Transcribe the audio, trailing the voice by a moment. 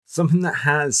Something that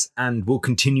has and will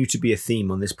continue to be a theme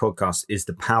on this podcast is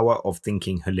the power of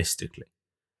thinking holistically.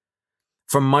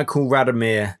 From Michael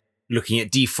Radomir, looking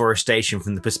at deforestation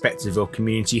from the perspective of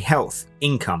community health,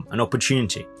 income, and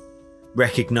opportunity,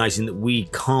 recognizing that we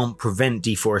can't prevent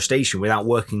deforestation without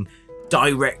working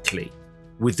directly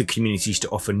with the communities to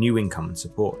offer new income and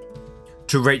support.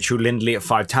 To Rachel Lindley at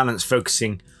 5 Talents,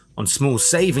 focusing on small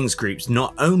savings groups,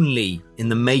 not only in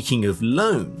the making of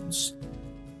loans,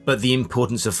 but the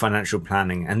importance of financial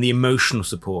planning and the emotional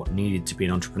support needed to be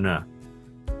an entrepreneur.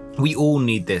 We all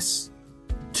need this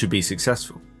to be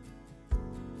successful.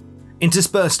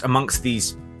 Interspersed amongst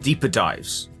these deeper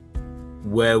dives,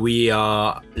 where we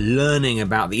are learning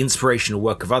about the inspirational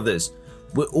work of others,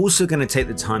 we're also going to take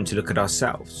the time to look at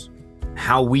ourselves,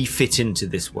 how we fit into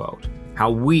this world, how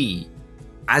we,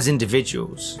 as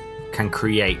individuals, can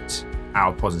create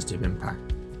our positive impact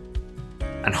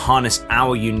and harness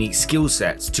our unique skill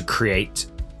sets to create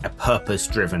a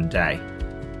purpose-driven day.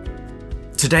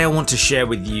 Today I want to share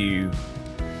with you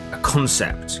a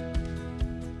concept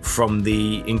from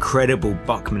the incredible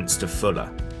Buckminster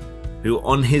Fuller, who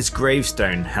on his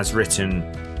gravestone has written,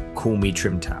 "Call me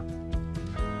trim tab."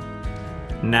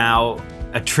 Now,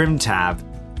 a trim tab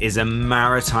is a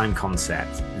maritime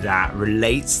concept that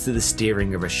relates to the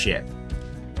steering of a ship.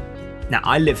 Now,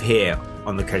 I live here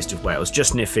on the coast of Wales,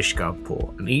 just near Fishguard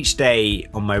Port, and each day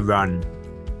on my run,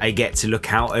 I get to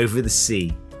look out over the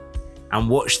sea and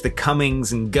watch the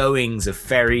comings and goings of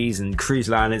ferries and cruise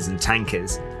liners and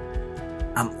tankers.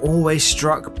 I'm always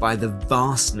struck by the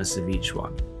vastness of each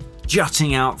one,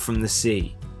 jutting out from the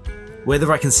sea.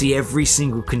 Whether I can see every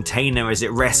single container as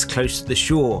it rests close to the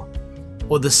shore,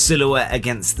 or the silhouette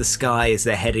against the sky as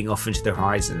they're heading off into the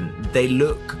horizon, they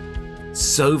look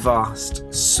so vast,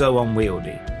 so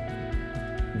unwieldy.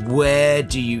 Where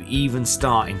do you even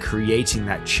start in creating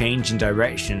that change in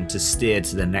direction to steer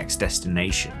to the next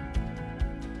destination?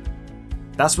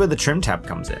 That's where the trim tab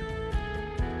comes in.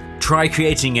 Try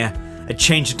creating a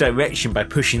change of direction by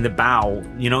pushing the bow.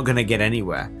 You're not going to get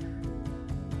anywhere.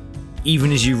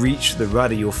 Even as you reach the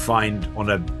rudder, you'll find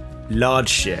on a large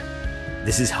ship,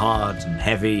 this is hard and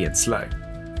heavy and slow.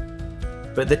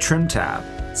 But the trim tab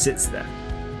sits there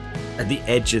at the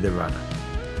edge of the rudder.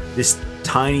 This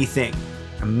tiny thing,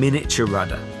 a miniature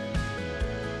rudder.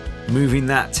 Moving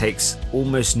that takes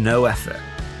almost no effort,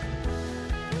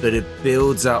 but it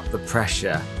builds up the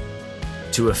pressure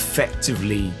to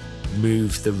effectively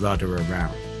move the rudder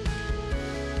around.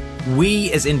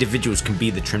 We as individuals can be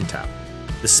the trim tab,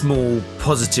 the small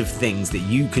positive things that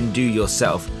you can do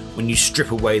yourself when you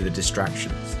strip away the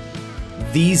distractions.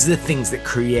 These are the things that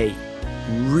create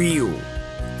real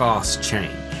fast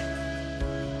change.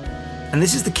 And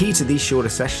this is the key to these shorter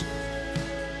sessions.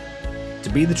 To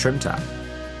be the trim tab,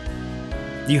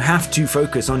 you have to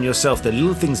focus on yourself, the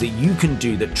little things that you can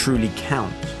do that truly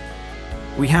count.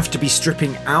 We have to be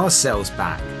stripping ourselves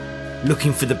back,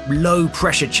 looking for the low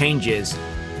pressure changes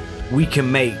we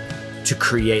can make to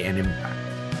create an impact.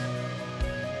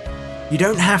 You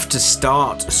don't have to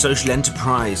start a social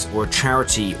enterprise or a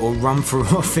charity or run for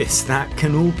office. That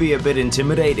can all be a bit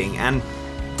intimidating and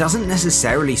doesn't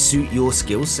necessarily suit your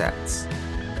skill sets.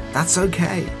 That's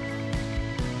okay.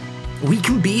 We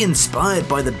can be inspired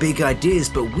by the big ideas,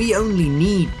 but we only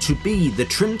need to be the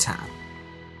trim tab.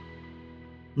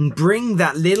 And bring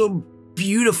that little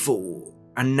beautiful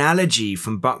analogy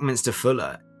from Buckminster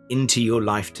Fuller into your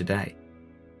life today.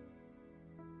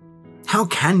 How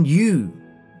can you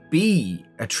be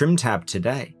a trim tab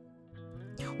today?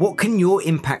 What can your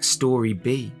impact story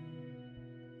be?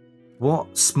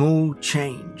 What small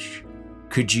change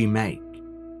could you make?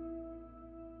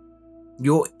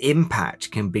 Your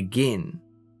impact can begin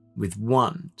with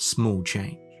one small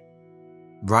change.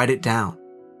 Write it down.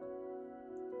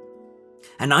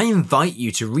 And I invite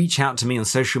you to reach out to me on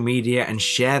social media and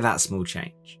share that small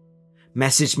change.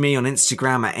 Message me on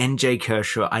Instagram at NJ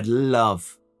Kershaw. I'd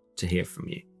love to hear from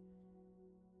you.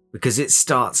 Because it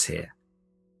starts here,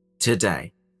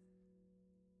 today,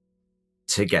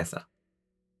 together.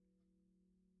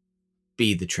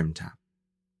 Be the trim tab.